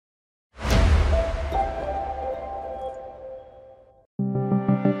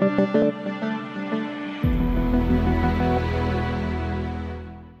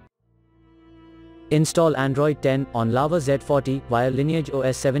Install Android 10 on Lava Z40 via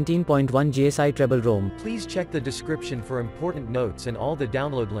LineageOS 17.1 GSI Treble ROM. Please check the description for important notes and all the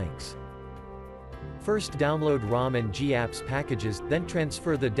download links. First download ROM and GApps packages, then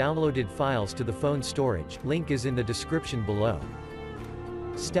transfer the downloaded files to the phone storage. Link is in the description below.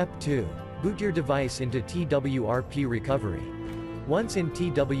 Step 2. Boot your device into TWRP recovery. Once in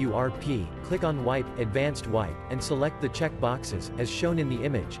TWRP, click on Wipe, Advanced Wipe, and select the check boxes, as shown in the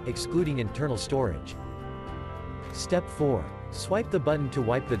image, excluding internal storage. Step 4. Swipe the button to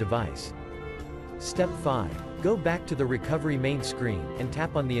wipe the device. Step 5. Go back to the recovery main screen, and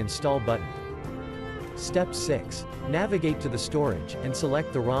tap on the Install button. Step 6. Navigate to the storage, and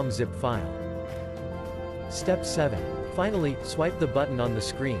select the ROM zip file. Step 7. Finally, swipe the button on the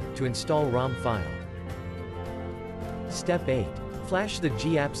screen, to install ROM file. Step 8. Flash the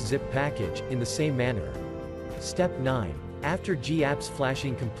GApps zip package, in the same manner. Step 9. After GApps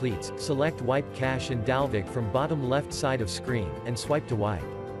flashing completes, select Wipe Cache and Dalvik from bottom left side of screen, and swipe to wipe.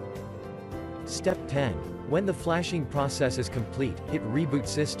 Step 10. When the flashing process is complete, hit Reboot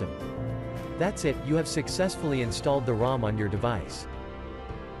System. That's it, you have successfully installed the ROM on your device.